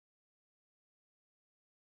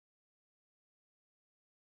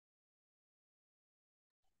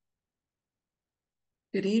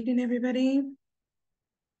Good evening, everybody.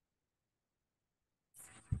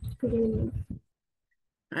 Good evening.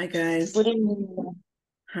 Hi, guys. Good evening. Good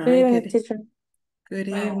Hi, evening, good teacher. good Good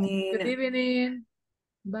evening. evening.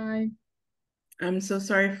 Bye. I'm so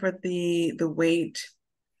sorry for the wait.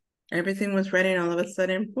 Everything was ready, and all of a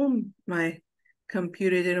sudden, boom, my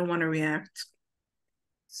computer didn't want to react.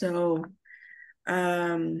 So,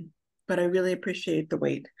 but I really appreciate the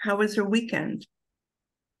wait. How was your weekend?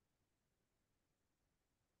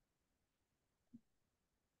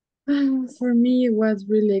 For me, it was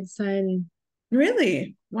really exciting.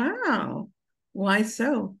 Really? Wow. Why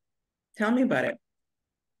so? Tell me about it.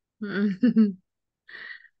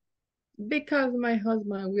 Because my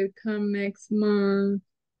husband will come next month.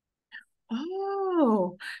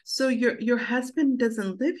 Oh, so your husband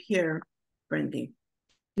doesn't live here, Brandy.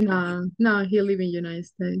 No, he live in United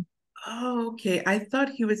States. Oh, okay. I thought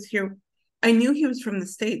he was here. I knew he was from the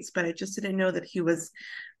States, but I just didn't know that he was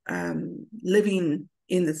living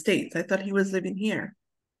in the States. I thought he was living here.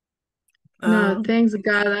 No, Oh, thanks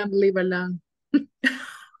God I'm live alone.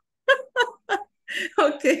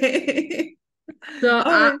 okay. So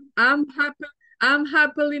All right. I'm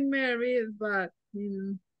happily married, but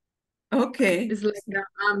Okay. it's like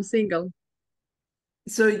I'm single.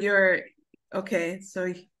 So you're okay.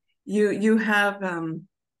 So you you have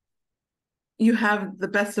the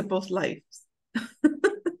best of both lives.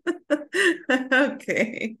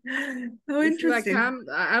 Okay. Oh, It's like interesting.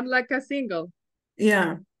 I'm like a single.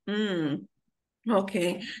 Yeah. Mm.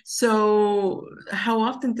 Okay. So how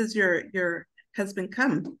often does your husband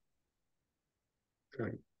come?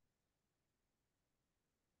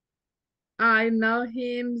 I know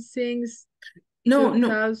him since No, no,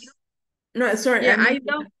 2000. no, sorry, I Yeah,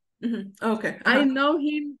 meant okay. I know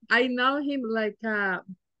him like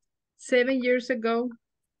 7 years ago,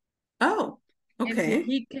 Oh, and okay.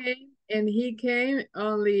 he came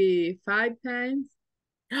only 5 times.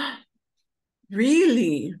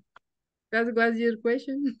 Really? That was your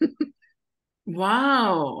question.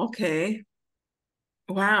 Wow. Okay.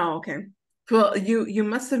 Wow, okay. Well, you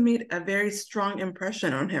must have made a very strong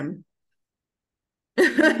impression on him.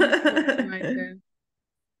 Something like that.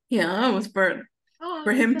 Yeah, it was for Oh,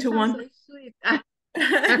 him that to sounds want. so sweet.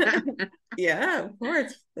 Yeah, of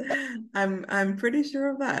course. I'm pretty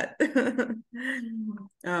sure of that.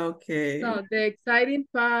 Okay. So the exciting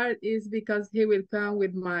part is because he will come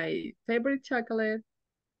with my favorite chocolate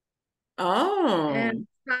Oh, and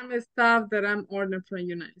some stuff that I'm ordering from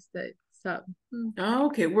United States. So, oh,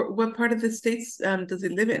 okay. What part of the States does he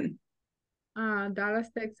live in? Dallas,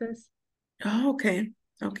 Texas. Oh, okay.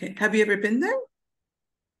 Okay. Have you ever been there?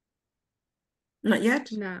 Not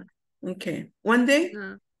yet? No, Okay. One day,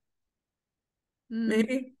 no. Mm,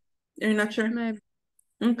 maybe? You're not sure? maybe.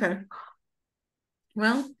 Okay.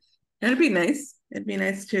 Well, it'd be nice. It'd be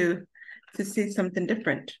nice to see something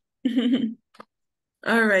different.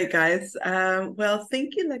 All right, guys. Well,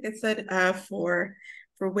 thank you, like I said, for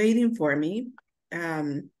waiting for me.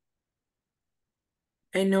 Um,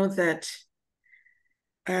 I know that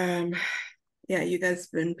yeah, you guys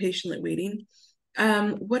have been patiently waiting.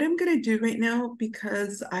 What I'm gonna do right now,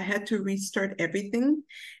 because I had to restart everything,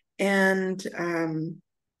 and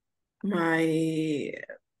my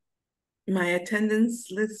my attendance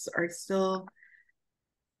lists are still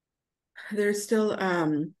they're still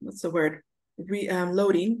what's the word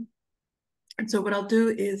loading. And so what I'll do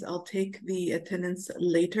is I'll take the attendance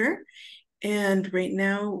later, and right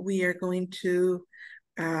now we are going to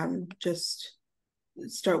just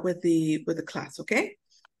start with the class, okay?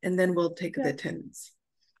 And then we'll take the Yeah. attendance.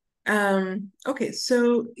 Okay,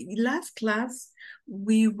 so last class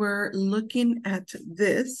we were looking at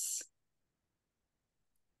this,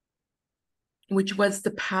 which was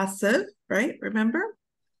the passive, right? Remember?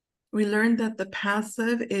 We learned that the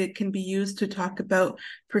passive, it can be used to talk about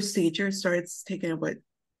procedures. Sorry, it's taken away.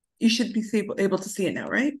 You should be able to see it now,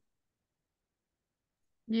 right?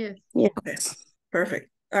 Yes. Yeah. Okay, perfect.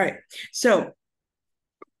 All right. So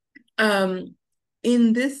um,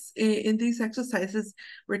 in these exercises,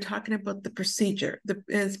 we're talking about the procedure,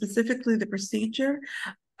 specifically the procedure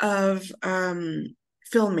of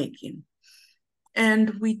filmmaking.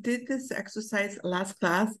 And we did this exercise last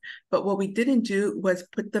class, but what we didn't do was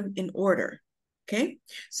put them in order. Okay,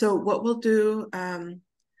 so what we'll do,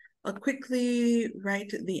 I'll quickly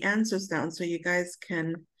write the answers down so you guys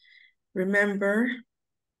can remember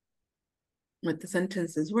what the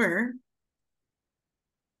sentences were.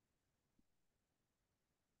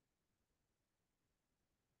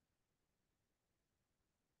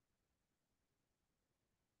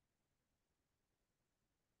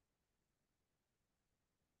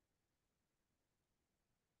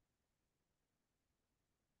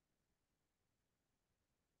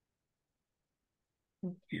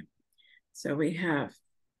 Okay, so we have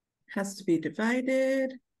has to be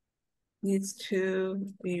divided, needs to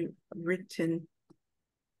be written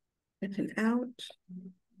out.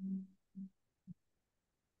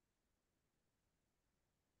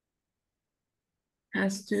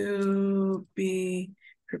 Has to be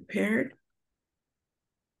prepared.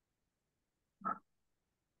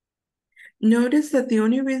 Notice that the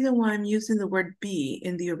only reason why I'm using the word be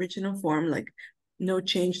in the original form, like no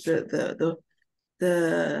change the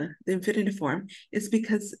infinitive form, is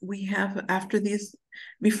because we have after these,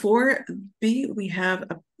 before be, we have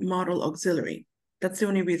a modal auxiliary. That's the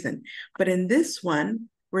only reason. But in this one,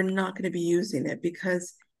 we're not going to be using it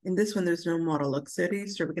because in this one, there's no modal auxiliary.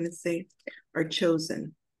 So we're going to say are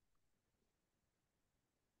chosen.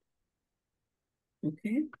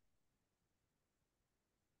 Okay.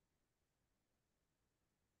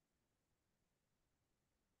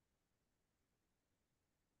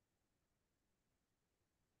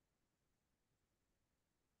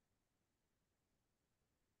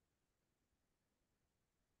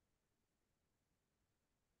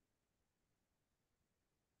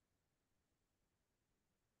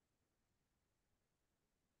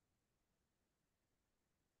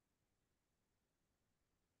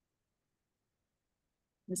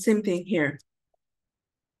 The same thing here.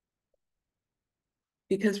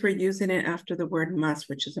 Because we're using it after the word must,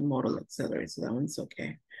 which is a modal auxiliary, so that one's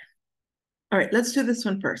okay. All right, let's do this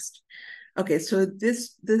one first. Okay, so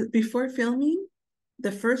before filming,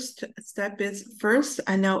 the first step is first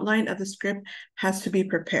an outline of the script has to be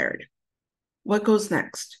prepared. What goes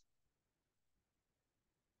next?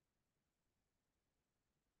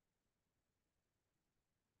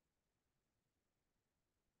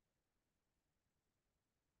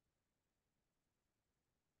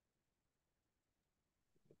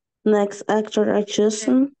 Next actors are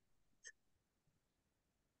chosen.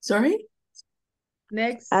 Sorry?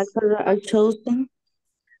 Next. Actors are chosen.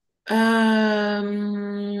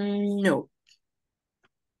 No.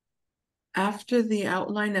 After the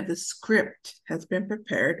outline of the script has been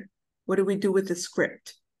prepared, what do we do with the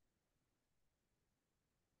script?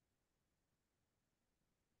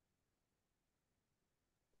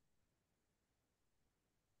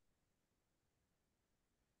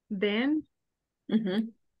 Then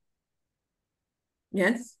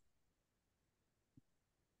Yes.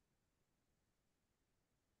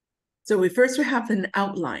 So we have an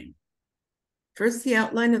outline. First, the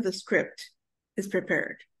outline of the script is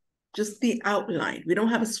prepared. Just the outline. We don't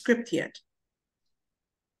have a script yet.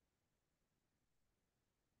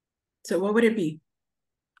 So what would it be?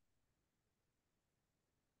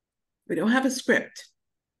 We don't have a script.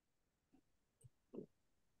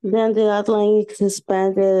 Then the outline is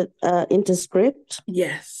expanded into script.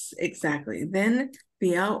 Yes, exactly. Then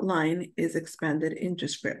the outline is expanded into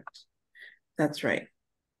script. That's right.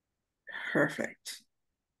 Perfect.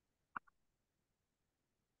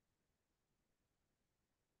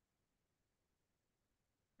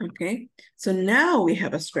 Okay, so now we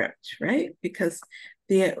have a script, right? Because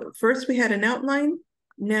first we had an outline,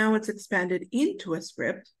 now it's expanded into a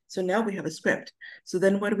script. So now we have a script. So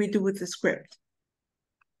then what do we do with the script?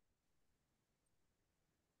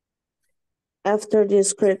 After the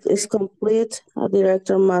script is complete, a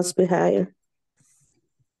director must be hired.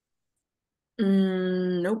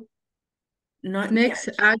 Nope. Not next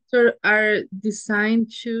yet. actor are design,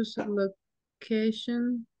 choose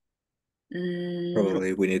location.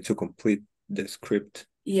 Probably we need to complete the script.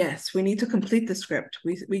 Yes, we need to complete the script.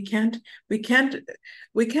 We can't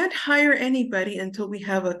hire anybody until we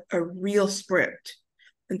have a real script,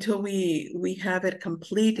 until we have it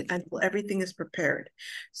complete, until everything is prepared.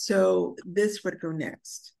 So this would go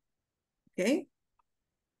next. Okay.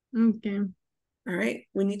 Okay. All right.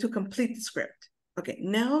 We need to complete the script. Okay.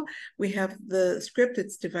 Now we have the script.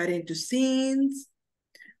 It's divided into scenes.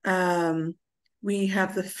 We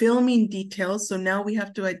have the filming details. So now we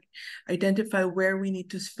have to identify where we need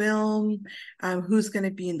to film, who's going to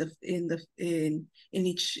be in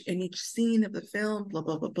each scene of the film, blah,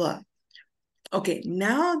 blah, blah, blah. Okay,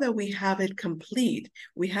 now that we have it complete,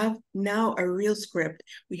 we have now a real script.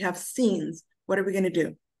 We have scenes. What are we going to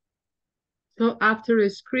do? So after the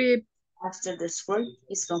script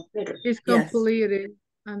is completed. is completed,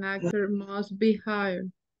 an actor must be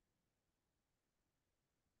hired.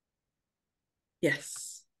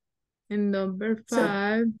 Yes. And number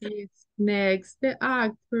 5 is next, the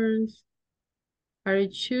actors are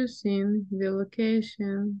choosing the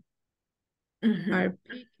location, are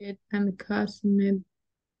picked and costed.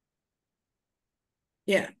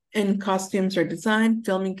 Yeah, and costumes are designed,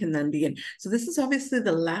 filming can then begin. So this is obviously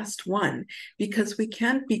the last one because we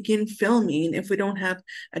can't begin filming if we don't have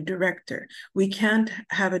a director. We can't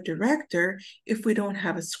have a director if we don't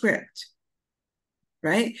have a script,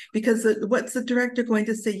 right? Because what's the director going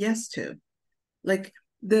to say yes to? Like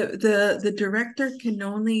the director can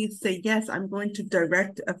only say, yes, I'm going to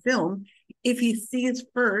direct a film if he sees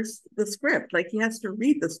first the script. Like he has to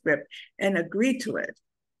read the script and agree to it.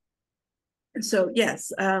 So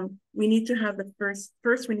yes, we need to have the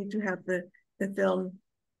first we need to have the film,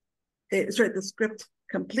 the script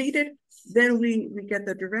completed. Then we get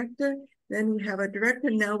the director. Then we have a director.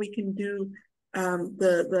 Now we can do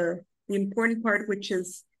the important part, which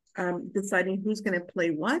is deciding who's going to play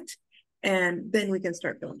what, and then we can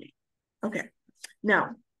start filming. Okay,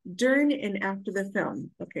 now during and after the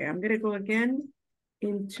film. Okay, I'm going to go again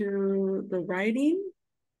into the writing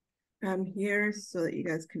here so that you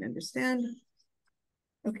guys can understand.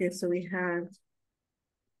 Okay, so we have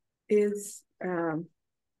is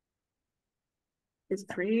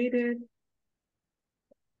created.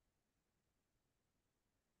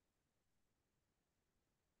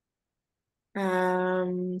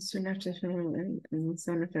 Soon after film and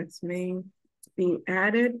sound effects may be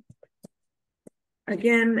added.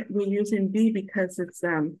 Again, we're using be because it's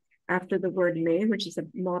after the word may, which is a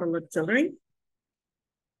modal auxiliary.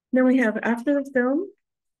 Then we have after the film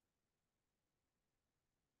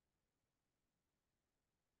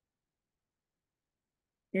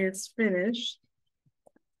is finished,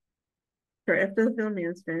 or after the film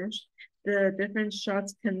is finished, the different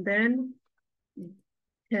shots can then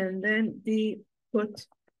be put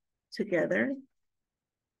together.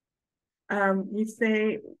 We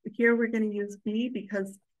say here we're going to use be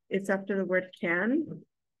because it's after the word can.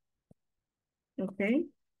 Okay.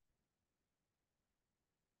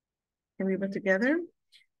 Can we put together?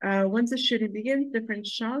 Once the shooting begins, different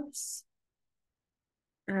shots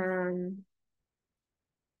are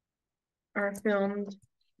filmed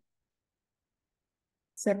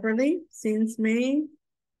separately. Scenes may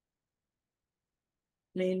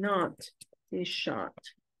not be shot.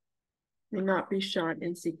 May not be shot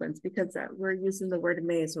in sequence because we're using the word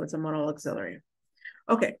may, so it's a modal auxiliary.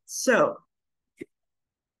 Okay, so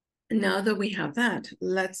now that we have that,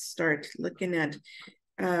 let's start looking at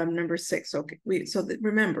number 6. Okay,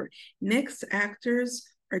 remember, next actors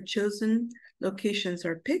are chosen, locations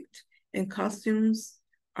are picked, and costumes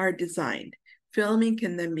are designed. Filming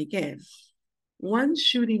can then begin. Once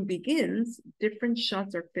shooting begins, different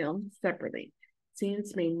shots are filmed separately.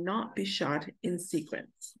 Scenes may not be shot in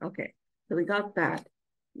sequence. Okay, so we got that.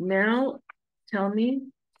 Now, tell me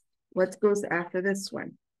what goes after this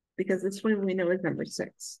one, because this one we know is number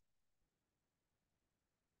 6.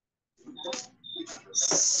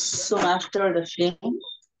 So after the film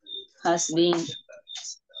has been.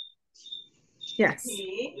 Yes,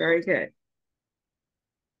 very good.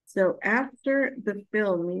 So after the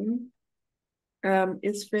filming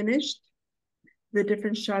is finished, the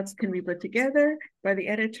different shots can be put together by the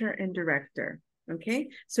editor and director. Okay,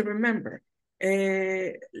 so remember,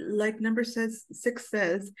 like number 6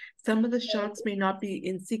 says, some of the shots may not be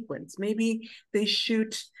in sequence. Maybe they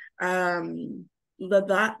shoot the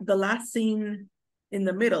last scene in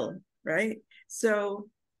the middle, right? So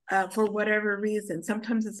for whatever reason,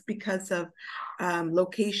 sometimes it's because of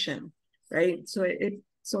location, right?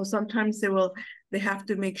 So sometimes they have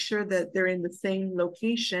to make sure that they're in the same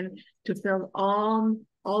location to film all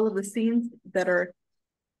of the scenes that are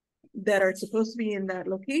supposed to be in that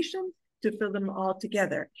location, to film them all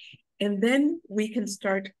together. And then we can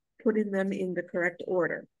start putting them in the correct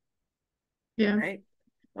order. Yeah. Right?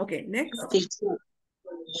 Okay, next.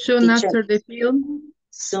 Soon after the film.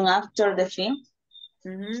 Soon after the film.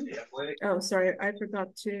 Mm-hmm. Oh, sorry, I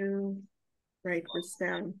forgot to write this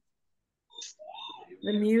down.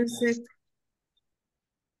 The music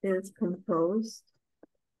is composed.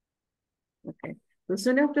 Okay, so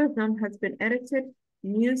soon after the film has been edited,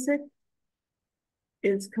 music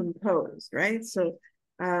is composed, right? So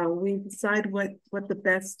we decide what the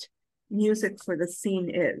best music for the scene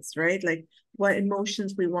is, right? Like what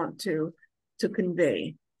emotions we want to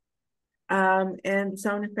convey. And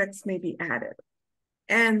sound effects may be added.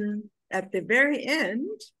 And at the very end,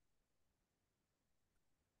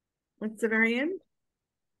 what's the very end?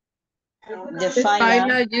 The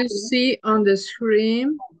final you see on the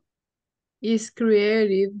screen is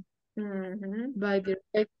created by the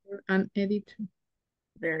director and editor.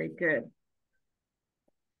 Very good.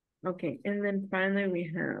 Okay, and then finally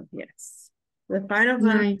we have, yes, the final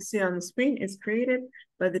one you see on the screen is created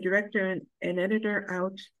by the director and editor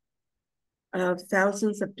out of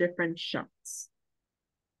thousands of different shots.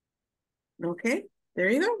 Okay, There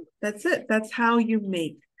you go. That's it. That's how you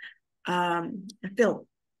make a film.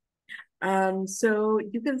 So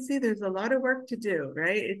you can see there's a lot of work to do,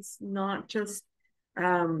 right? It's not just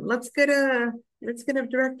let's get a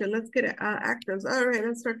director, let's get actors. All right,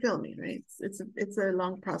 let's start filming, right? It's a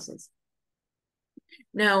long process.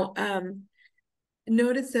 Now,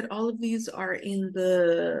 notice that all of these are in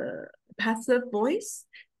the passive voice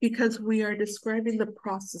because we are describing the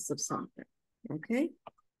process of something. Okay.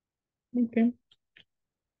 Okay.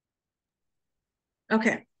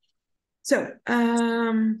 Okay. So,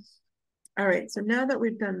 all right. So now that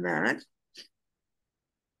we've done that,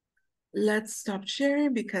 let's stop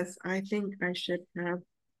sharing because I think I should have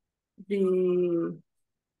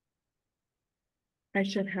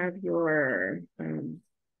your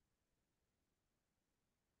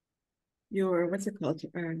what's it called?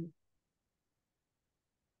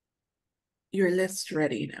 Your list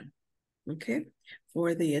ready now, okay,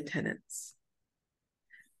 for the attendance.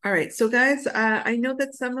 All right, so guys, I know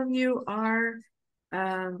that some of you are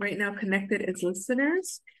right now connected as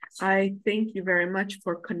listeners. I thank you very much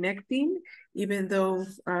for connecting, even though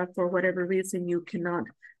for whatever reason you cannot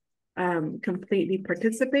completely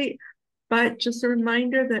participate. But just a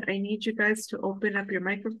reminder that I need you guys to open up your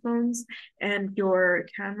microphones and your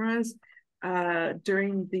cameras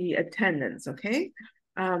during the attendance, okay?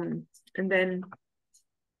 And then,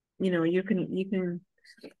 you know, you can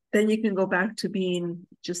go back to being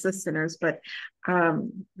just listeners. But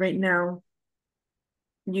right now,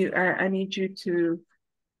 I need you to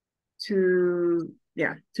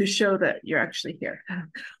show that you're actually here.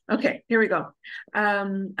 Okay, here we go.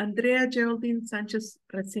 Andrea Geraldine Sanchez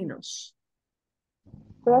Recinos.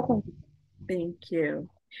 Present. Thank you.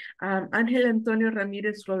 Ángel Antonio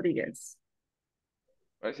Ramírez Rodríguez.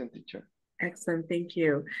 Present, teacher. Excellent, thank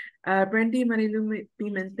you. Brandy Marilu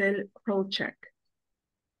Pimentel Kolchak.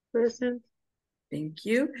 Present. Thank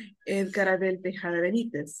you. Edgar Abel Tejada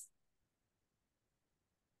Benítez.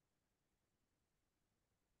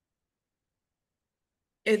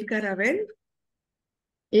 Edgar Abel?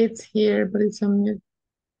 It's here, but it's on mute.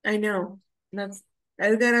 I know. That's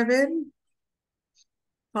Edgar Abel.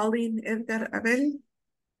 Pauline Edgar Abel.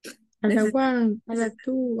 A la 1, a la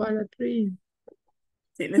 2, a la 3.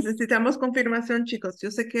 Sí, necesitamos confirmación, chicos.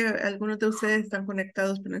 Yo sé que algunos de ustedes están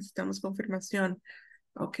conectados, pero necesitamos confirmación.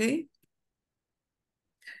 Okay.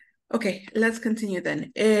 Okay, let's continue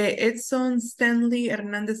then. Edson Stanley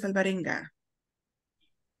Hernández Alvarenga.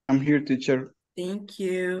 I'm here, teacher. Thank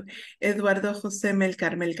you. Eduardo José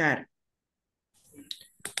Melgar Melgar.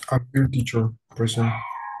 I'm here, teacher. Present.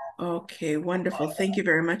 Okay, wonderful. Thank you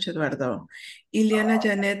very much, Eduardo. Ileana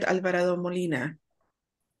Janet Alvarado Molina.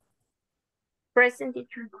 Present,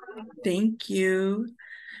 teacher. Thank you.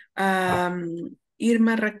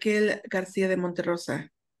 Irma Raquel García de Monterrosa.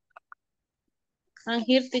 I'm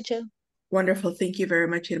here, teacher. Wonderful. Thank you very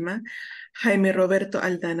much, Irma. Jaime Roberto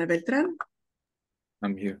Aldana Beltrán.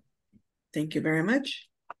 I'm here. Thank you very much.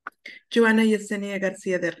 Joana Yesenia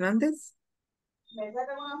García de Hernández.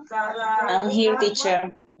 I'm here,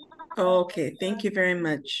 teacher. Okay, thank you very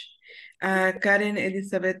much. Karen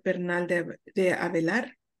Elizabeth Bernal de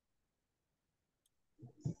Avelar.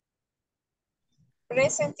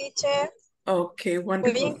 Present, teacher. Okay, Voy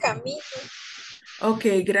wonderful. en camino.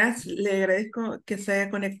 Okay, gracias. Le agradezco que se haya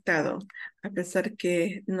conectado, a pesar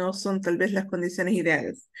que no son tal vez las condiciones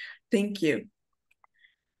ideales. Thank you.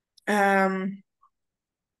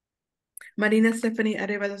 Marina Stephanie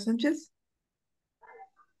Arevalo Sánchez.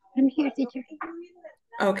 I'm here, teacher.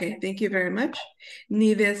 Okay, thank you very much.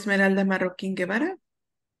 Nidia Esmeralda Marroquín Guevara.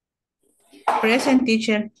 Present,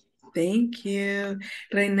 teacher. Thank you.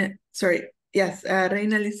 Reina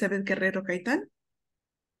Elizabeth Guerrero Caitán.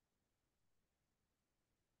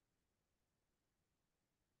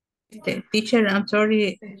 Teacher, I'm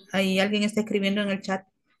sorry. Hay alguien está escribiendo en el chat.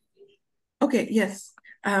 Okay, yes.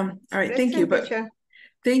 All right, thank you. But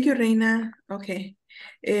thank you, Reina. Okay.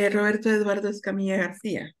 Roberto Eduardo Escamilla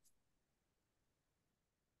García.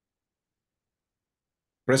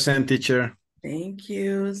 Present, teacher. Thank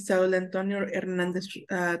you. Saúl Antonio Hernández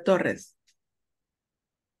Torres.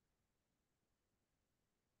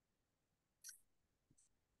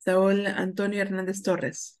 Saúl Antonio Hernández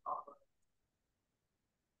Torres.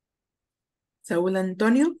 Saúl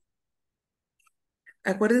Antonio.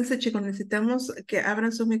 Acuérdense, chicos, necesitamos que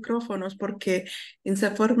abran sus micrófonos porque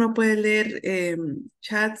Insafor no puede leer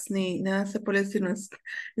chats ni nada se puede decir.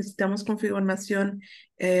 Necesitamos confirmación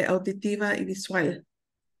auditiva y visual.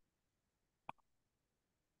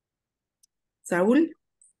 Saúl,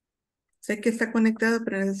 sé que está conectado,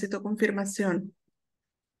 pero necesito confirmación.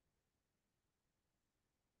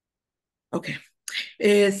 Ok.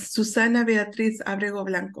 Susana Beatriz Abrego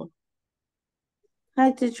Blanco.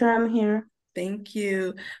 Hi, teacher, I'm here. Thank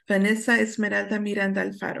you. Vanessa Esmeralda Miranda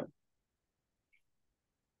Alfaro.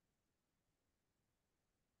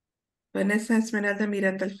 Vanessa Esmeralda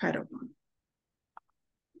Miranda Alfaro.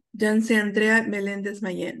 Jancy Andrea Meléndez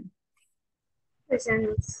Mayen.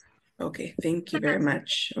 Present. Okay, thank you very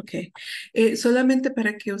much. Okay. Solamente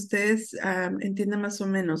para que ustedes entiendan más o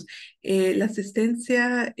menos, la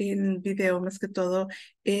asistencia en video más que todo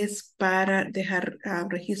es para dejar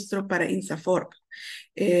registro para INSAFORP,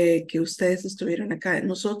 que ustedes estuvieron acá.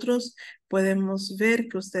 Nosotros podemos ver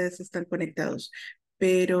que ustedes están conectados,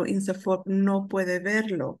 pero INSAFORP no puede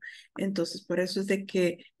verlo. Entonces, por eso es de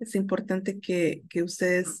que es importante que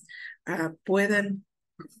ustedes puedan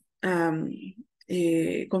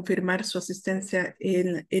confirmar su asistencia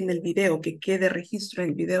en el video, que quede registro en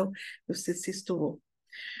el video, usted sí estuvo.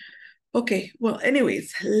 Okay, well,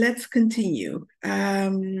 anyways, let's continue.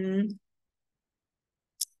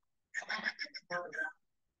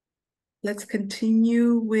 Let's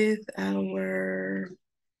continue with our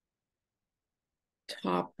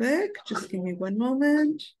topic. Just give me one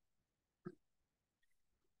moment.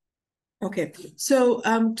 Okay, so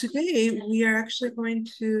today we are actually going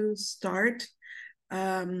to start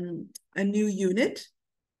a new unit.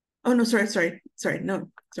 Oh, no, sorry.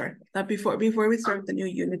 Not before we start the new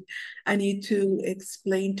unit, I need to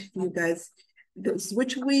explain to you guys this,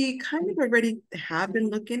 which we kind of already have been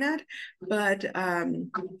looking at, but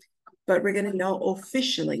we're gonna now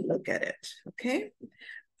officially look at it, okay?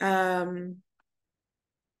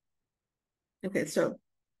 Okay, so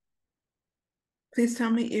please tell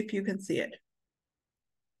me if you can see it.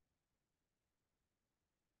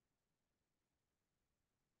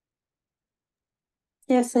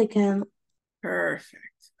 Yes, I can.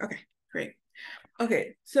 Perfect. Okay, great.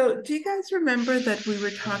 Okay, so do you guys remember that we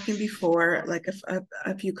were talking before, like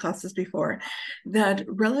a few classes before, that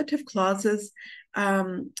relative clauses,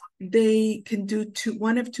 they can do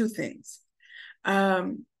one of two things.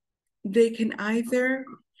 They can either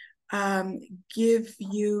give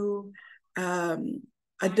you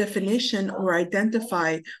a definition or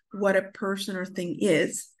identify what a person or thing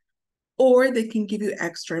is, or they can give you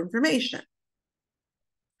extra information.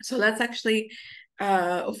 So let's actually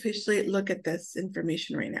officially look at this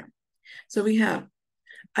information right now. So we have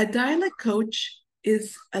a dialect coach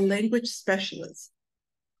is a language specialist.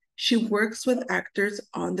 She works with actors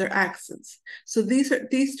on their accents. So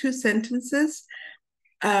these two sentences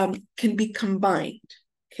can be combined,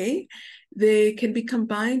 okay? They can be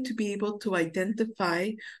combined to be able to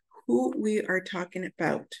identify who we are talking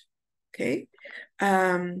about, okay?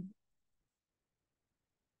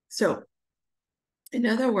 So in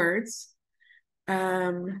other words,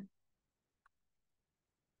 okay.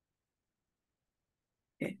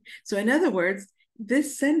 So in other words,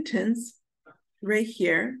 this sentence right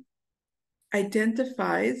here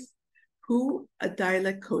identifies who a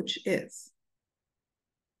dialect coach is.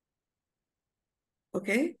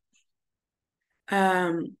 Okay.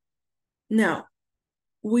 Now,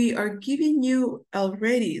 we are giving you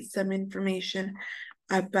already some information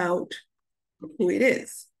about who it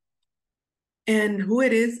is. And who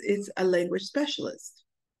it is a language specialist,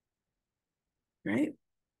 right?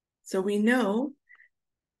 So we know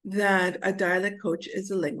that a dialect coach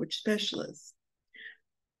is a language specialist.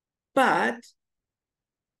 But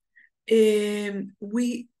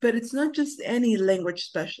it's not just any language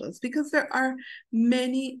specialist, because there are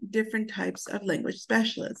many different types of language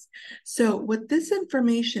specialists. So what this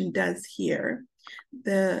information does here,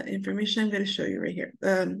 the information I'm going to show you right here.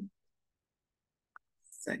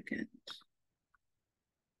 Second.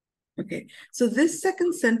 Okay, so this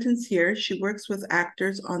second sentence here, she works with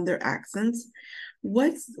actors on their accents.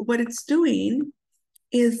 What it's doing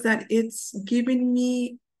is that it's giving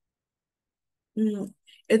me,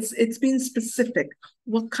 it's being specific.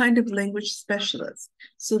 What kind of language specialist?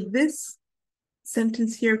 So this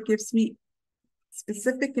sentence here gives me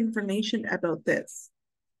specific information about this,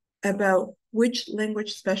 about which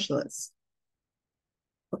language specialist.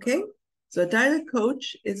 Okay, so a dialect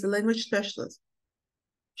coach is a language specialist.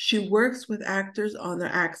 She works with actors on their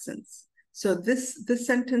accents. So this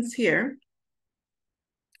sentence here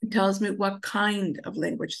tells me what kind of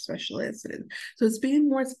language specialist it is. So it's being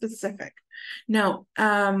more specific. Now,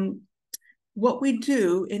 what we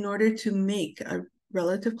do in order to make a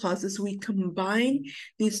relative clause is we combine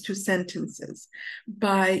these two sentences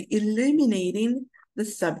by eliminating the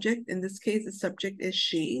subject. In this case, the subject is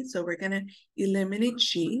she. So we're going to eliminate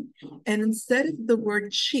she. And instead of the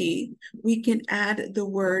word she, we can add the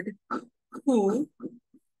word who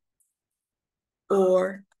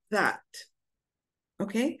or that.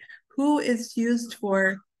 Okay? Who is used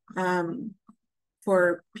for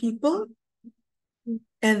people,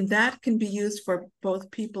 and that can be used for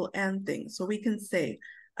both people and things. So we can say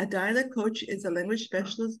a dialect coach is a language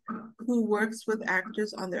specialist who works with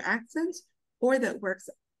actors on their accents, or that works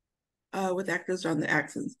with actors on the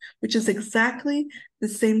accents, which is exactly the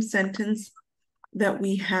same sentence that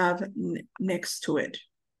we have next to it.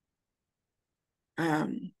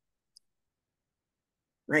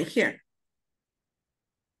 Right here.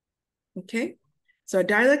 Okay, so a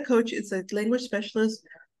dialect coach is a language specialist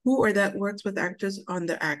who or that works with actors on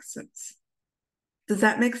their accents. Does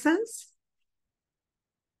that make sense?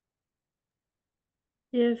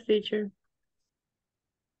 Yes, teacher.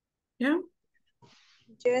 Yeah.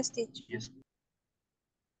 Yes, teacher. Yes.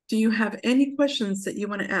 Do you have any questions that you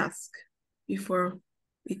want to ask before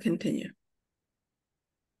we continue?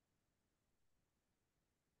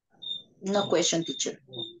 No question, teacher.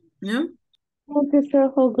 No? Oh,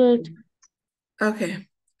 teacher, how good. Okay.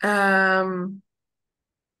 All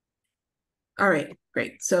right,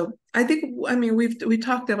 great. So I think, I mean, we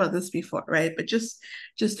talked about this before, right? But just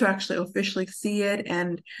to actually officially see it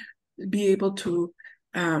and be able to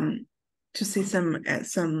see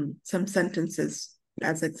some sentences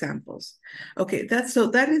as examples. Okay,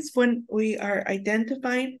 that is when we are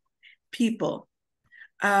identifying people.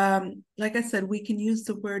 Like I said, we can use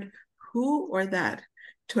the word who or that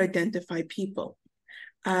to identify people.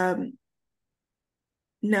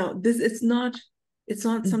 Now, this is not, it's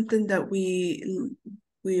not something that we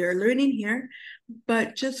are learning here,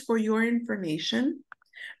 but just for your information,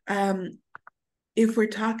 if we're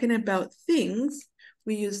talking about things,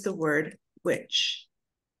 we use the word which.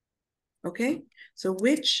 Okay, so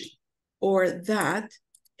which or that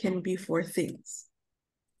can be for things.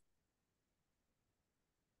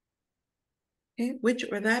 Okay, which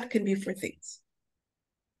or that can be for things.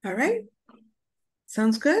 All right,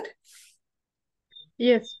 sounds good?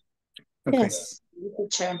 Yes. Okay. Yes.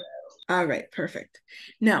 Teacher. All right, perfect.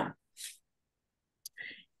 Now,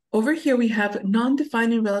 over here we have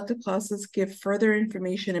non-defining relative clauses give further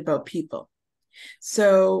information about people.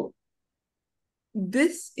 So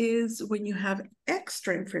this is when you have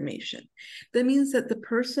extra information. That means that the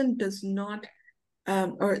person does not,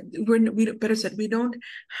 better said, we don't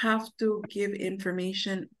have to give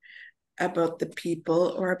information about the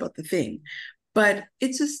people or about the thing, but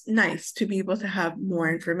it's just nice to be able to have more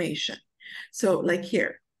information. So like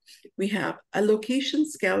here, we have a location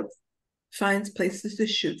scout finds places to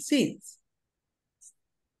shoot scenes.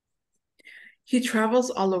 He travels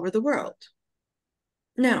all over the world.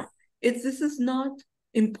 Now, this is not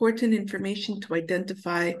important information to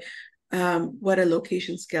identify what a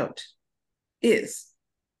location scout is.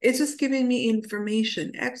 It's just giving me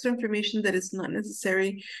information, extra information that is not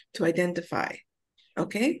necessary to identify.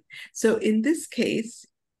 Okay, so in this case,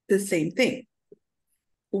 the same thing.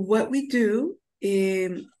 What we do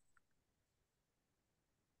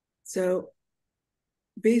so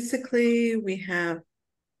basically we have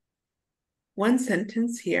one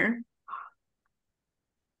sentence here.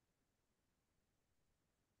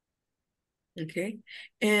 Okay,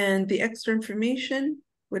 and the extra information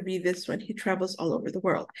would be this one. He travels all over the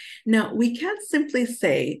world. Now, we can't simply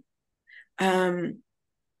say,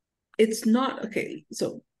 it's not, okay,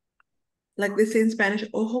 so like they say in Spanish,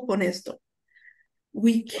 ojo con esto.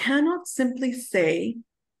 We cannot simply say,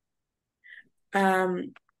 a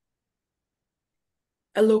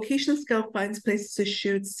location scout finds places to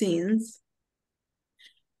shoot scenes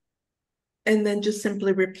and then just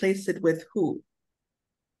simply replace it with who.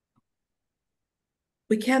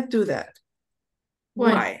 We can't do that.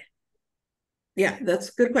 Why? Yeah, that's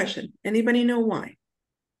a good question. Anybody know why?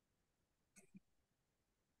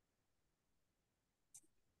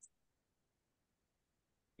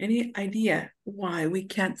 Any idea why we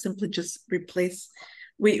can't simply just replace,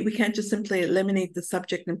 we can't just simply eliminate the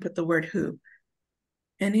subject and put the word who?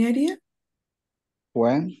 Any idea?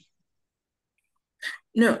 When?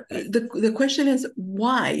 No, the question is,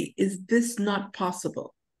 why is this not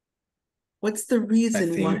possible? What's the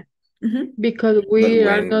reason why? Because we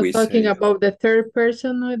are when not we talking say- about the third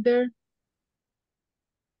person right there.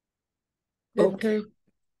 The Okay. third.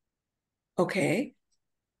 Okay.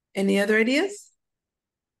 Any other ideas?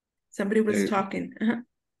 Somebody was Uh, talking.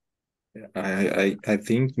 I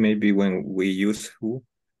think maybe when we use who,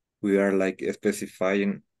 we are like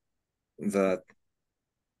specifying that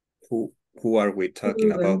who are we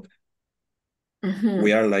talking about.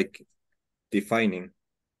 We are like defining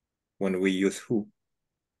when we use who.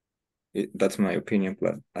 That's my opinion,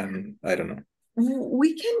 but I don't know.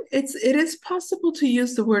 We can, it is possible to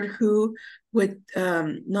use the word who with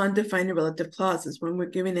non-defined relative clauses when we're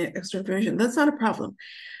giving it extra information. That's not a problem.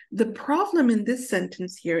 The problem in this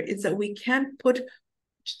sentence here is that we can't put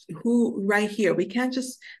who right here. We can't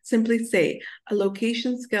just simply say a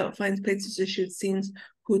location scout finds places to shoot scenes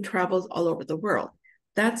who travels all over the world.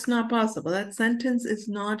 That's not possible. That sentence is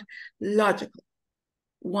not logical.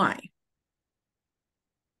 Why?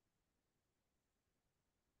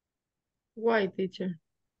 Why, teacher?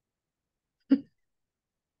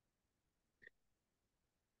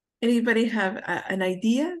 Anybody have an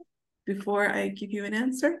idea before I give you an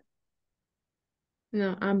answer?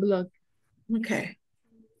 No, I'm blocked. Okay.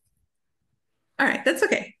 All right, that's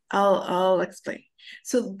okay. I'll explain.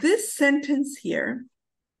 So this sentence here,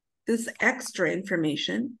 this extra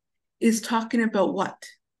information is talking about what?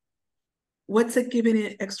 What's it giving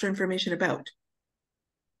it extra information about?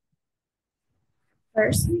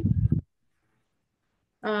 Person.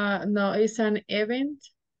 No, it's an event.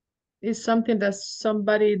 It's something that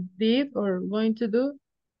somebody did or going to do.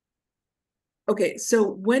 Okay, so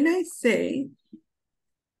when I say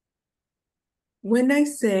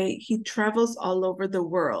he travels all over the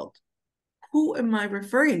world, who am I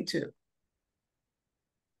referring to?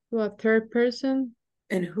 To a third person.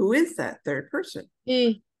 And who is that third person?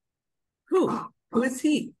 He. Who? Who is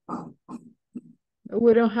he?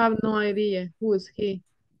 We don't have no idea who is he.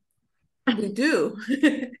 We do.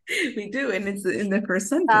 We do, and it's in the first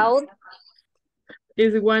sentence. Scout.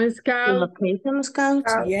 Is one The scout? location scout.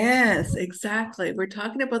 Yes, exactly. We're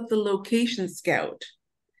talking about the location scout.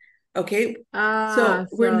 Okay, so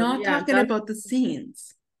we're not talking about the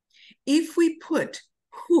scenes. If we put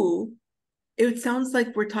who, it sounds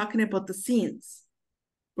like we're talking about the scenes.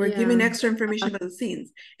 We're giving extra information about the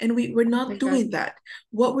scenes, and we're not doing that.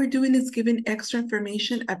 What we're doing is giving extra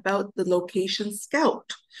information about the location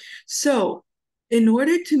scout. So in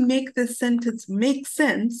order to make this sentence make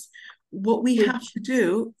sense, what we have to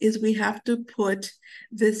do is we have to put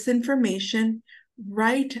this information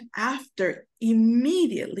right after,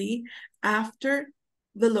 immediately after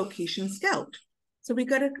the location scout. So we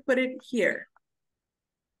got to put it here.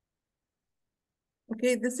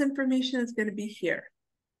 Okay, this information is going to be here.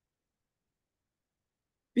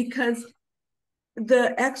 Because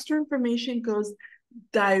the extra information goes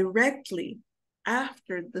directly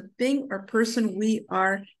after the thing or person we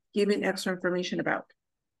are giving extra information about.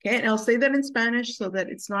 Okay, and I'll say that in Spanish so that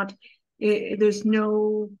it's not, there's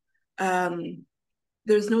no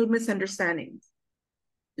misunderstandings.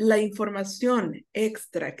 La información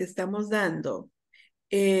extra que estamos dando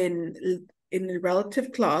en el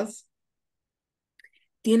relative clause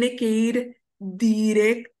tiene que ir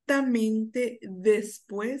directamente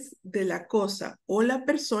después de la cosa o la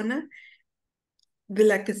persona de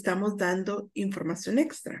la que estamos dando información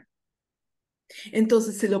extra.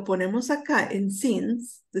 Entonces, si lo ponemos acá en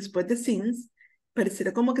scenes, después de scenes,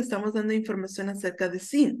 pareciera como que estamos dando información acerca de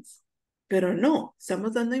scenes, pero no,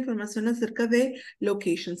 estamos dando información acerca de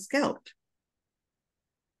location scout,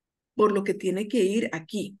 por lo que tiene que ir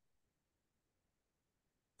aquí.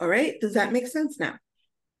 All right, does that make sense now?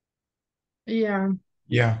 Yeah.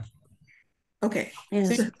 Yeah. Okay.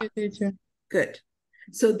 Yes. So, good.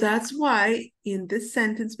 So that's why in this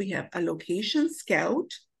sentence we have a location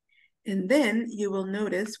scout, and then you will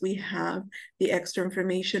notice we have the extra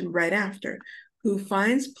information right after, who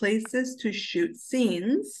finds places to shoot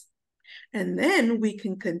scenes, and then we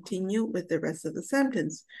can continue with the rest of the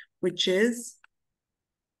sentence, which is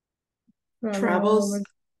travels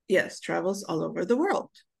all over the world.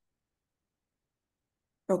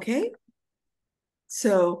 Okay,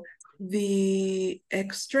 so the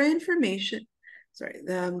extra information,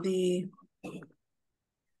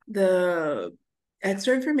 the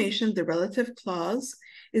extra information, the relative clause,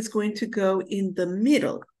 is going to go in the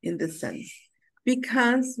middle in this sense,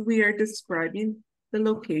 because we are describing the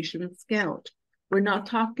location scout. We're not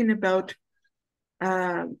talking about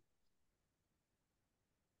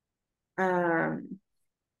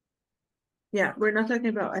yeah, we're not talking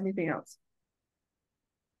about anything else.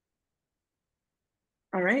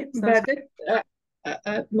 All right, but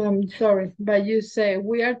I'm sorry, but you say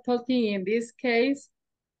we are talking in this case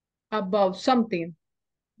about something,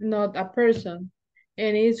 not a person,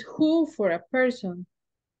 and it's who for a person.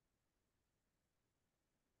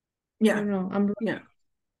 Yeah, I don't know. yeah.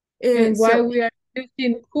 And why we are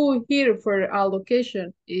using who here for a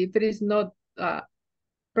location if it is not a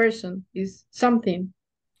person, is something.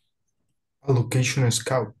 A location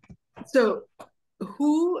scout. So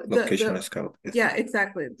who location scout. Yeah,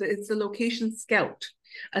 exactly. It's a location scout.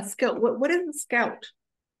 A scout. What is a scout?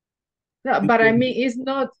 No, but I mean,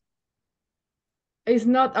 it's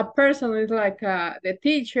not a person, it's like the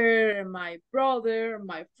teacher, my brother,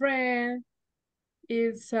 my friend.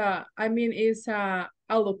 It's I mean it's a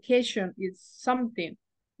location, it's something,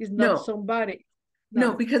 it's not No. somebody.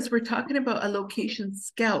 No, because we're talking about a location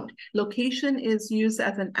scout. Location is used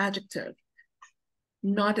as an adjective,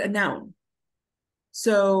 not a noun.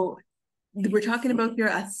 So we're talking about here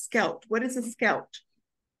a scout. What is a scout?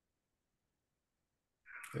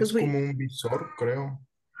 Es como un visor, creo.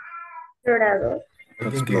 Explorador.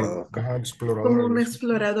 Alguien que, explorador. Como un algo así.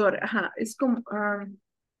 explorador, ajá. Es como,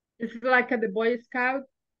 It's like the Boy Scout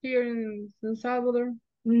here in San Salvador.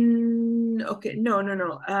 okay, no.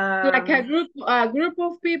 Like a group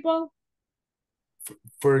of people.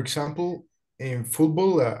 For example, in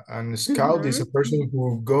football, an scout is a person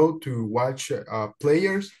who go to watch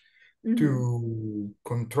players to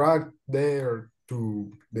contract there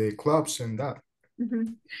to the clubs and that.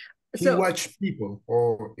 He watch people,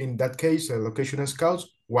 or in that case, location scouts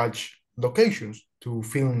watch locations to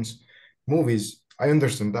films, movies. I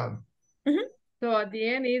understand that. So at the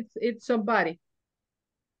end, it's somebody.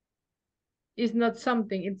 It's not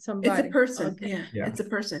something, it's somebody. It's a person. Okay. Yeah, it's a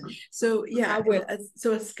person. So yeah, I will.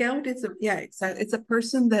 so a scout is exactly. It's a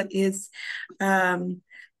person that is,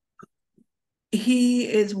 he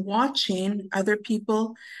is watching other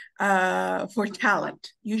people for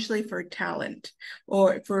talent, usually for talent,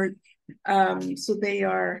 or for so they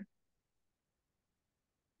are,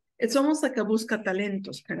 it's almost like a busca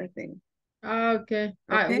talentos kind of thing. Okay.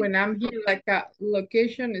 Okay. When I'm here like a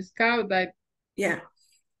location scout, that yeah.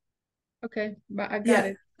 Okay, but I got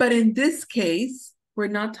it. But in this case, we're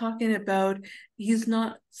not talking about, he's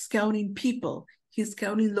not scouting people, he's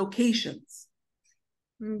scouting locations.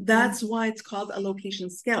 That's why it's called a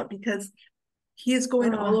location scout, because he is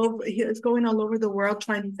going all over, he is going all over the world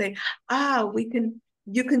trying to say,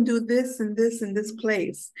 you can do this and this and this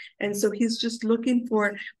place. And so he's just looking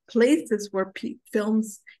for places where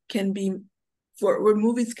films can be, where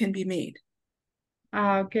movies can be made.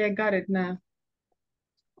 Okay, I got it now.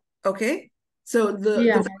 Okay, so the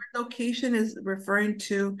word location is referring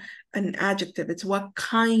to an adjective. It's what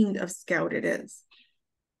kind of scout it is.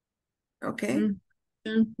 Okay.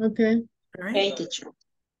 Okay. All right.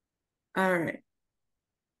 All right.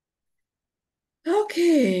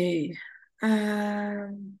 Okay. All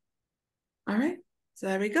right. So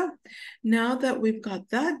there we go. Now that we've got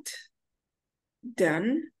that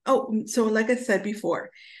done. Oh, so like I said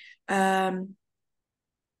before,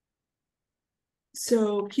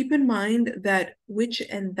 so keep in mind that which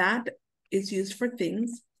and that is used for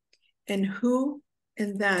things, and who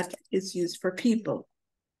and that is used for people.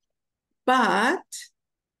 But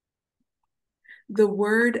the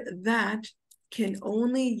word that can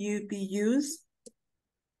only be used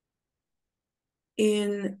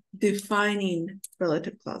in defining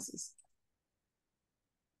relative clauses.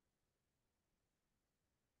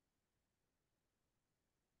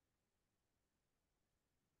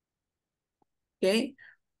 Okay,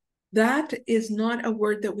 that is not a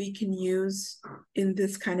word that we can use in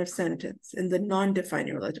this kind of sentence, in the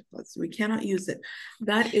non-defining relative clauses. We cannot use it.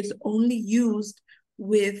 That is only used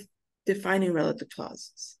with defining relative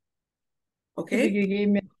clauses. Okay? You gave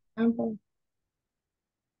me an example.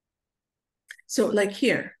 So like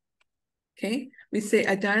here, okay, we say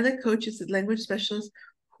a dialect coach is a language specialist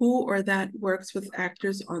who or that works with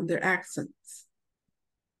actors on their accents.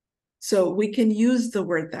 So we can use the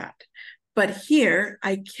word that. But here,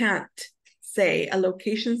 I can't say a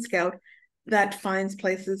location scout that finds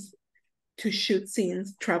places to shoot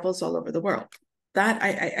scenes, travels all over the world. That,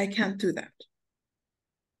 I can't do that.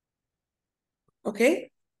 Okay?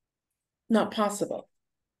 Not possible.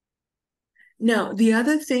 Now, the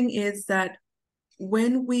other thing is that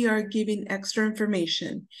when we are giving extra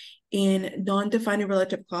information in non-defining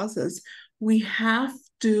relative clauses, we have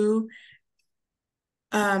to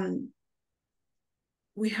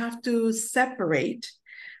separate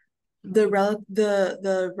the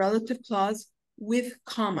relative clause with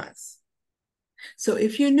commas. So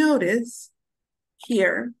if you notice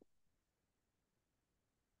here,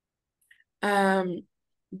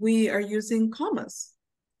 we are using commas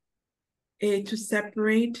to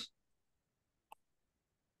separate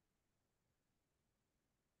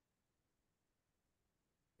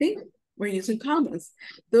we're using commas.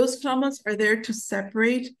 Those commas are there to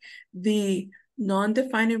separate the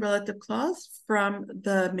non-defining relative clause from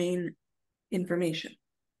the main information.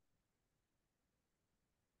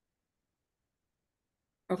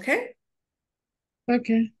 Okay?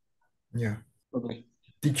 Okay. Yeah. Okay.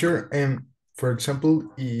 Teacher, for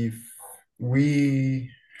example, if we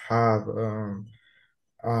have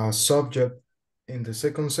a subject in the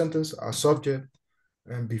second sentence, a subject,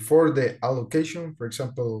 and before the allocation, for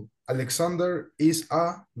example, Alexander is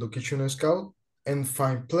a location scout and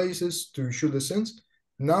find places to shoot the scenes.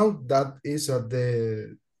 Now that is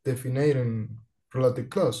the defining relative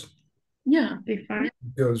clause. Yeah. Define.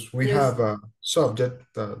 Because we Yes. have a subject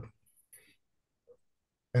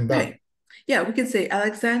and that. Right. Yeah, we can say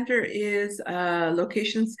Alexander is a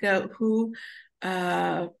location scout who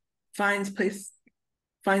finds places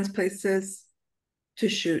to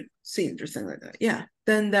shoot scenes or something like that. Yeah,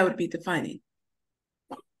 then that would be defining.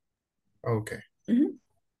 Okay. Mm-hmm.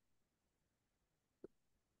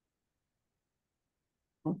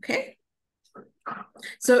 Okay.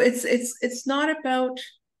 So it's not about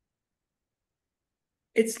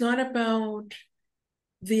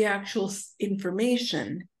the actual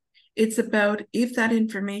information. It's about if that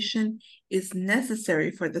information is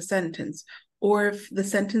necessary for the sentence or if the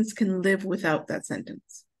sentence can live without that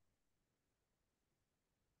sentence.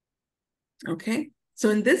 Okay, so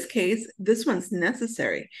in this case, this one's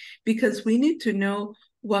necessary because we need to know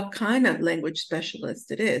what kind of language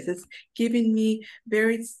specialist it is. It's giving me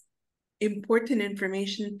very important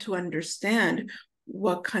information to understand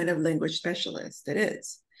what kind of language specialist it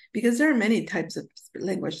is, because there are many types of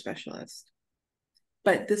language specialists.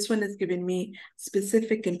 But this one is giving me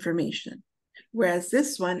specific information, whereas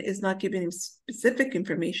this one is not giving me specific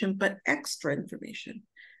information, but extra information.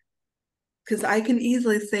 Because I can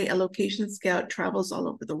easily say a location scout travels all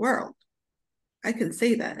over the world. I can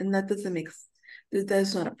say that, and that doesn't make,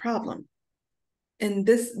 that's not a problem. And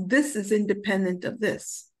this is independent of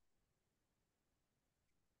this.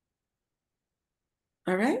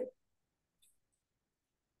 All right?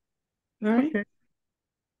 All right. Okay.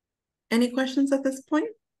 Any questions at this point?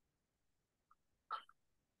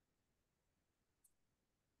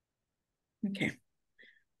 Okay.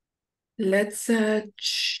 Let's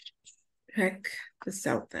check this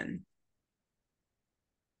out then.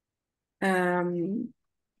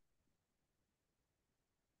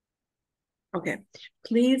 Okay,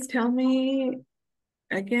 please tell me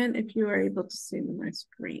again if you are able to see my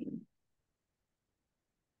screen.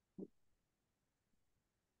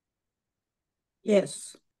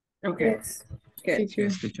 Yes. Okay, Yes. good. Teacher.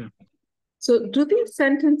 Yes, teacher. So do these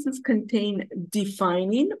sentences contain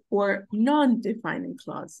defining or non-defining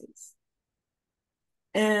clauses?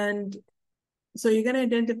 And so you're going to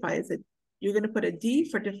identify, you're going to put a D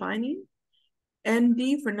for defining and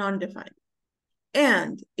D for non-defining.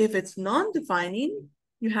 And if it's non-defining,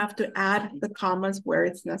 you have to add the commas where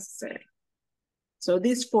it's necessary. So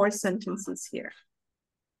these 4 sentences here.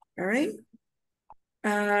 All right.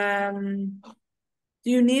 Do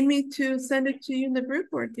you need me to send it to you in the group,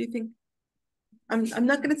 or do you think I'm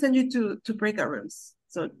not going to send you to breakout rooms,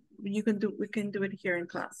 so we can do it here in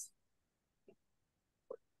class.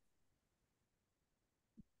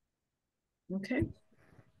 Okay.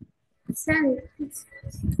 Send.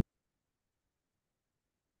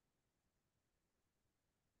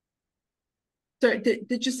 So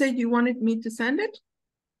did you say you wanted me to send it?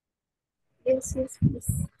 Yes, yes, please.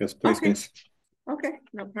 Yes, please, Okay. miss. Okay,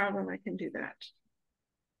 no problem. I can do that.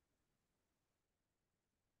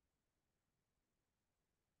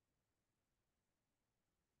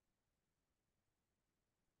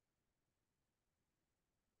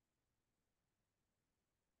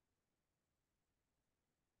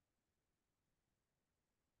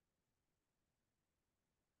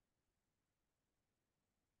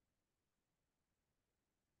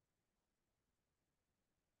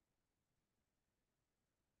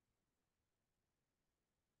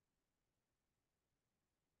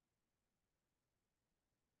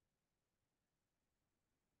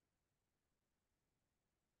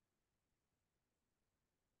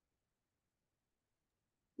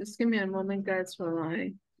 Just give me a moment, guys, while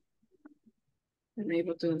I am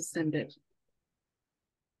able to send it.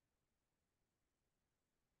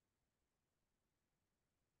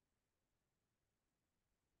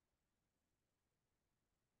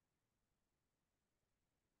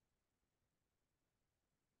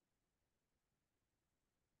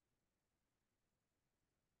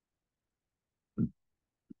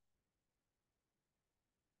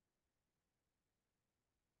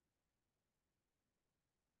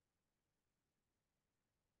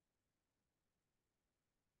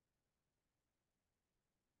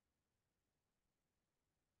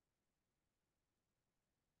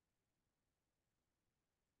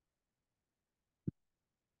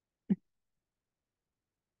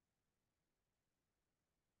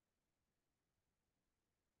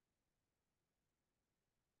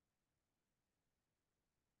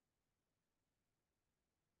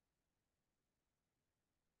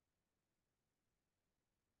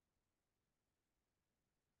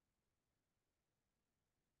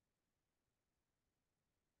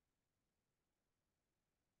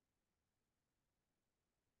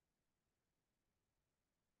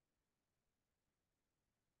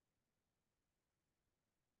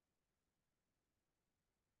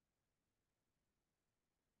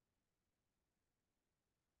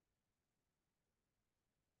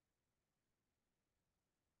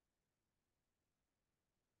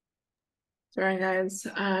 Sorry, guys.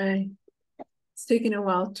 It's taking a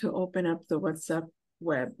while to open up the WhatsApp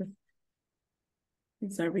web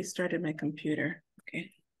since I restarted my computer.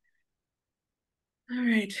 Okay. All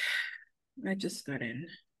right. I just got in.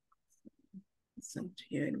 Send to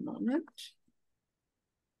you in a moment.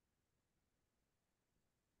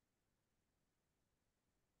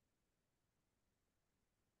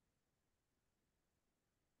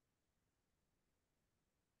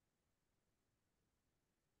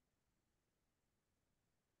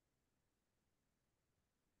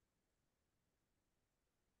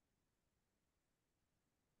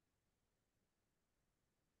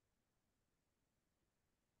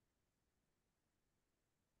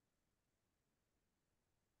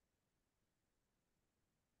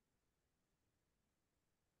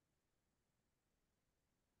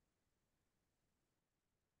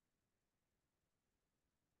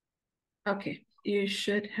 Okay, you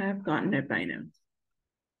should have gotten it by now.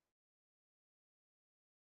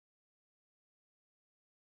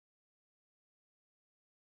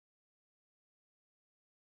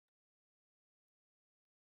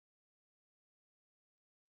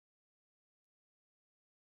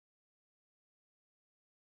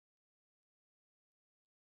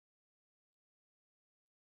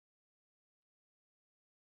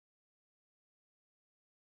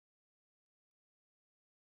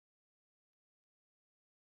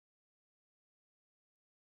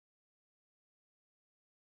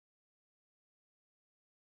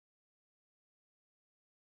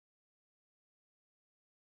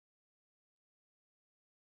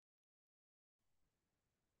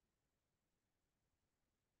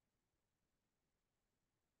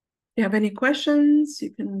 If you have any questions,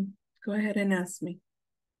 you can go ahead and ask me.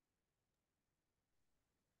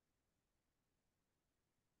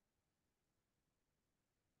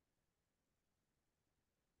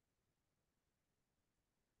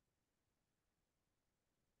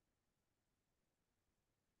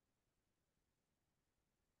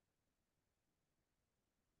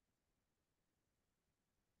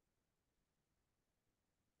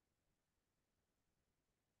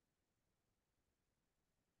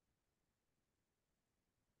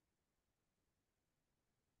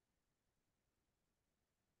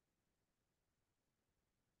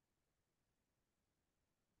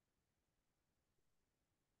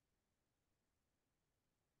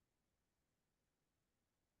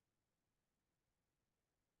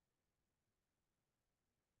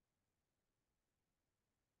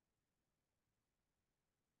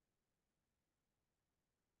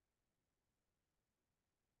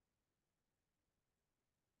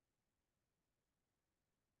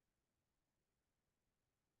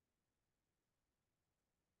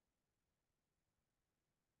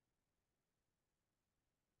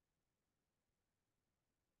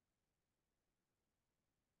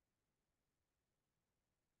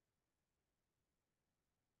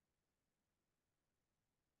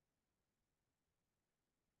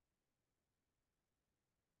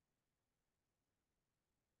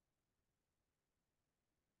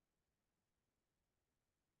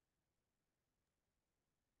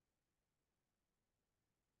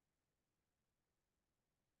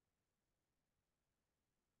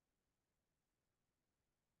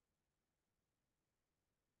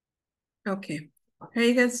 Okay, how are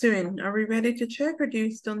you guys doing? Are we ready to check or do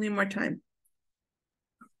you still need more time?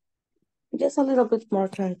 Just a little bit more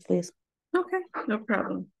time, please. Okay, no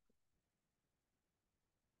problem.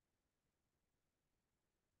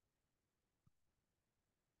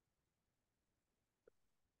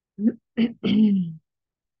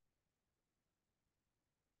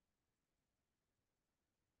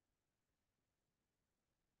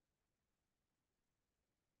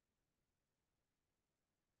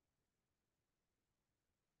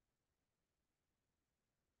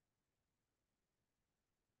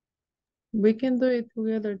 We can do it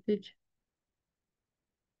together, teacher.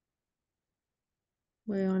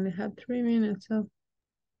 We only have 3 minutes, so.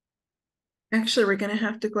 Actually, we're going to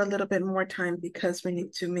have to go a little bit more time because we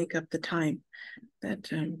need to make up the time that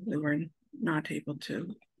we were not able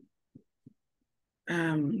to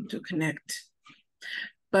connect.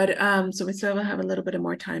 But so we still have a little bit of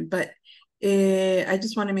more time, but I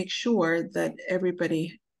just want to make sure that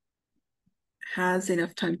everybody has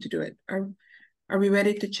enough time to do it. Are we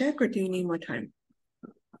ready to check or do you need more time?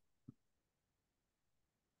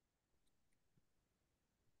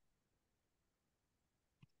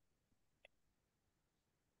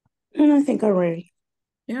 I think I'm ready.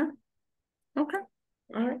 Yeah. Okay.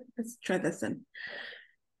 All right. Let's try this then.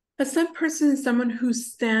 A stunt person is someone who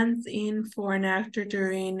stands in for an actor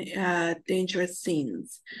during dangerous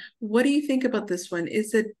scenes. What do you think about this one?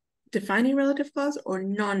 Is it defining relative clause or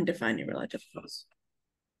non-defining relative clause?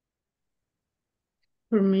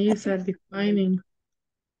 For me, it's a defining.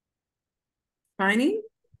 Defining?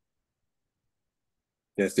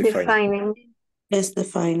 Yes, defining. Yes,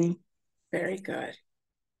 defining. Very good.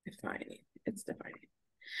 Defining. It's defining.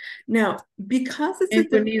 Now, because it's And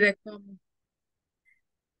we need a comma.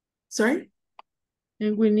 Sorry?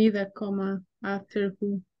 And we need a comma after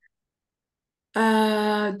who.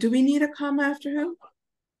 Do we need a comma after who?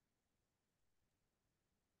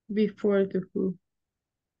 Before the who.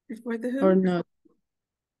 Before the who? Or not.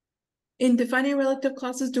 In defining relative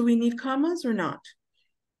clauses, do we need commas or not?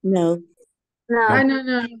 No. Ah, No,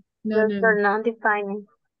 no. those are non-defining.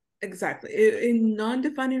 Exactly. In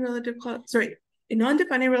non-defining relative clause, sorry, in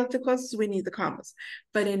non-defining relative clauses, we need the commas,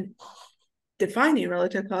 but in defining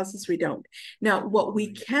relative clauses, we don't. Now, what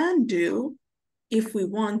we can do, if we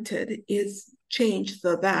wanted, is change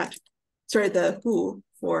the who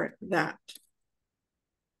for that.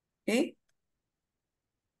 Okay.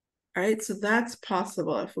 All right, so that's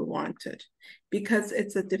possible if we wanted, because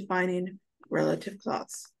it's a defining relative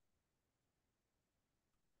clause.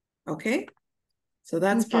 Okay, so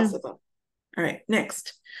that's possible. All right,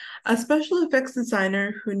 next. A special effects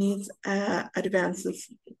designer who needs advanced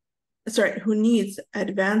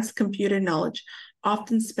computer knowledge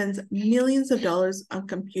often spends millions of dollars on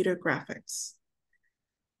computer graphics.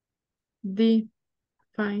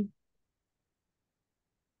 Define.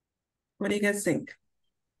 What do you guys think?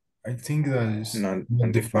 I think that is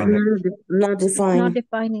Non-defined. Not defined. Not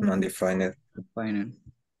defining. Non-defined. Defining.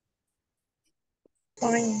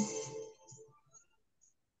 Fine.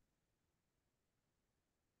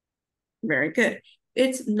 Very good.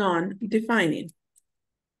 It's non-defining.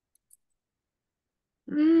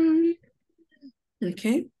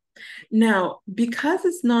 Okay. Now, because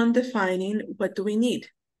it's non-defining, what do we need?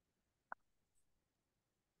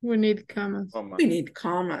 We need commas. We need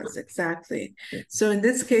commas, exactly. So in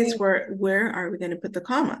this case, where are we going to put the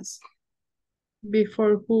commas?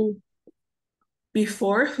 Before who.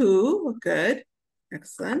 Before who? Good.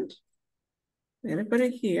 Excellent. I'm going to put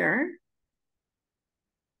it here.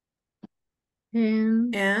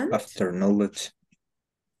 And After knowledge.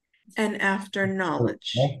 And after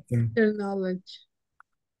knowledge. after knowledge.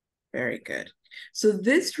 Very good. So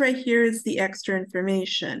this right here is the extra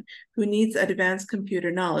information. Who needs advanced computer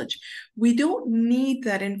knowledge? We don't need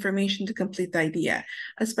that information to complete the idea.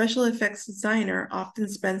 A special effects designer often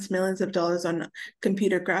spends millions of dollars on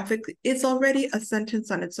computer graphics. It's already a sentence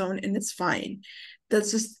on its own and it's fine.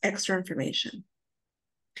 That's just extra information.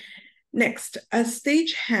 Next, a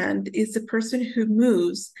stagehand is the person who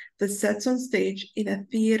moves the sets on stage in a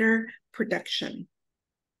theater production.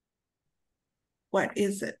 What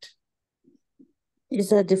is it?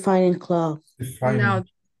 It's a defining clause. Now,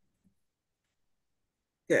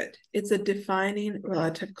 good. It's a defining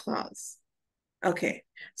relative clause. Okay,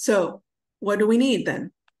 so what do we need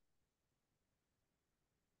then?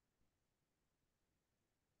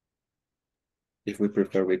 If we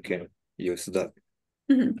prefer, we can use that.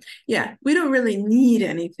 Yeah, we don't really need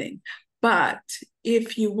anything, but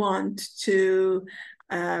if you want to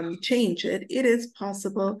change it, it is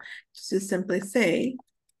possible to simply say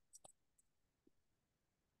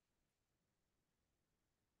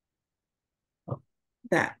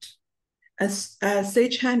that a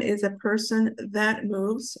stagehand is a person that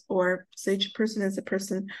moves, or stage person is a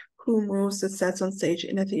person who moves the sets on stage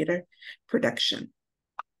in a theater production.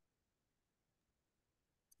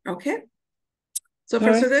 Okay, so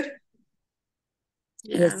far so good.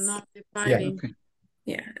 yeah, Yes. not defining. Okay.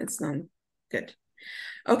 Yeah, it's not good.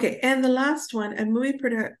 Okay, and the last one, a movie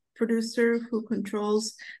producer who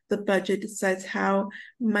controls the budget decides how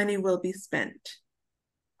money will be spent.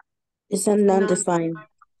 It's a non-defined.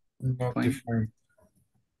 Not Fine. defined.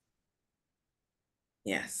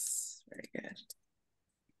 Yes, very good.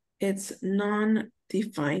 It's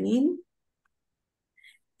non-defining.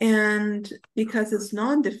 And because it's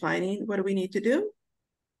non-defining, what do we need to do?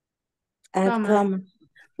 Add comma.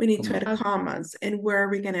 We need to add Comma. commas. And where are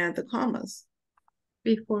we going to add the commas?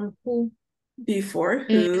 Before who. Before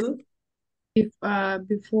who.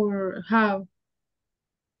 Before how.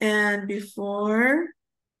 And before.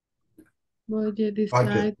 Budget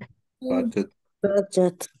decide. Budget.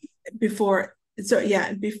 Budget. Before. So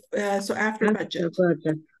yeah. So after budget.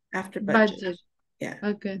 After budget. Yeah.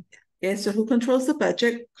 Okay. Okay, so who controls the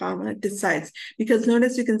budget, comma, decides. Because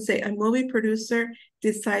notice you can say a movie producer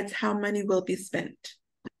decides how money will be spent.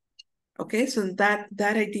 Okay, so that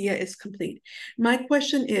idea is complete. My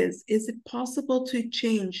question is it possible to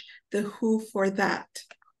change the who for that?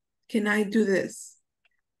 Can I do this?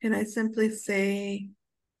 Can I simply say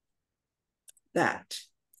that?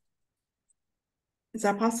 Is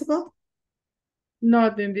that possible?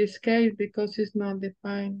 Not in this case because it's not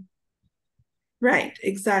defined. Right,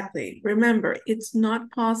 exactly. Remember, it's not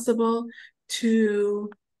possible to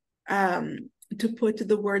put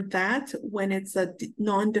the word that when it's a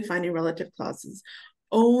non-defining relative clauses,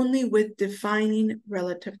 only with defining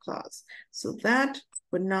relative clause. So that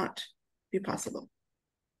would not be possible.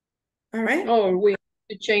 All right. Or we have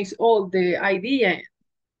to change all the idea and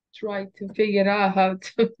try to figure out how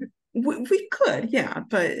to. We could, yeah,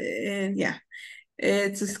 but yeah,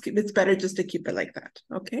 it's better just to keep it like that.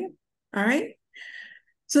 Okay. All right.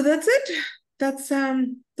 So that's it. That's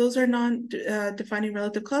those are non-defining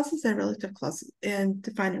relative clauses and relative clauses and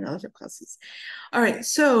defining relative clauses. All right.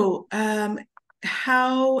 So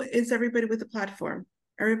how is everybody with the platform?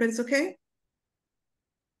 Everybody's okay?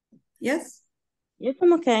 Yes? Yes,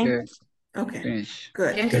 I'm okay. Yeah. Okay. Finish.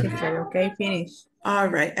 Good. Yes, teacher, okay, finish. All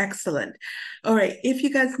right, excellent. All right, if you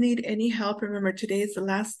guys need any help, remember today is the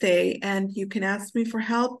last day and you can ask me for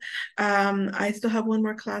help. I still have one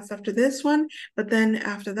more class after this one, but then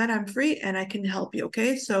after that I'm free and I can help you,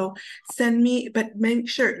 okay? So send me, but make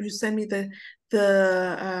sure you send me the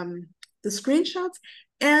screenshots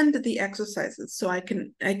and the exercises so I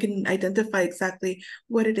can identify exactly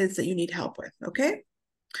what it is that you need help with, okay?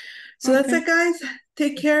 So that's it, guys.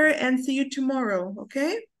 Take care and see you tomorrow,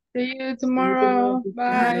 okay? See you tomorrow.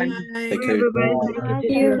 Bye. Bye. Take care. Bye.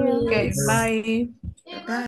 Okay, bye. Bye.